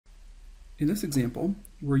In this example,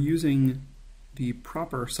 we're using the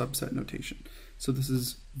proper subset notation. So this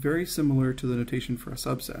is very similar to the notation for a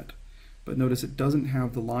subset, but notice it doesn't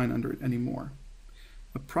have the line under it anymore.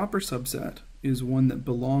 A proper subset is one that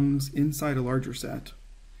belongs inside a larger set,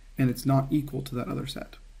 and it's not equal to that other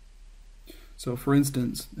set. So for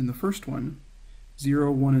instance, in the first one,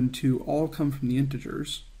 0, 1, and 2 all come from the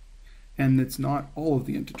integers, and it's not all of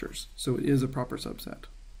the integers, so it is a proper subset.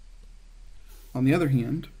 On the other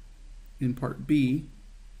hand, in part B,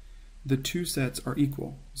 the two sets are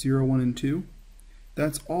equal, 0, 1, and 2.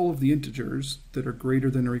 That's all of the integers that are greater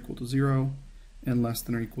than or equal to 0 and less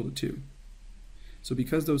than or equal to 2. So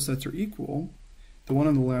because those sets are equal, the one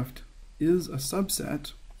on the left is a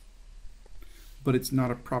subset, but it's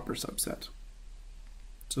not a proper subset.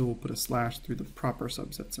 So we'll put a slash through the proper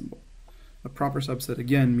subset symbol. A proper subset,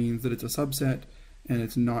 again, means that it's a subset and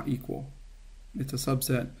it's not equal. It's a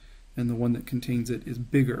subset, and the one that contains it is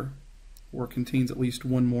bigger, or contains at least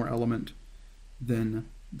one more element than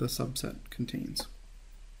the subset contains.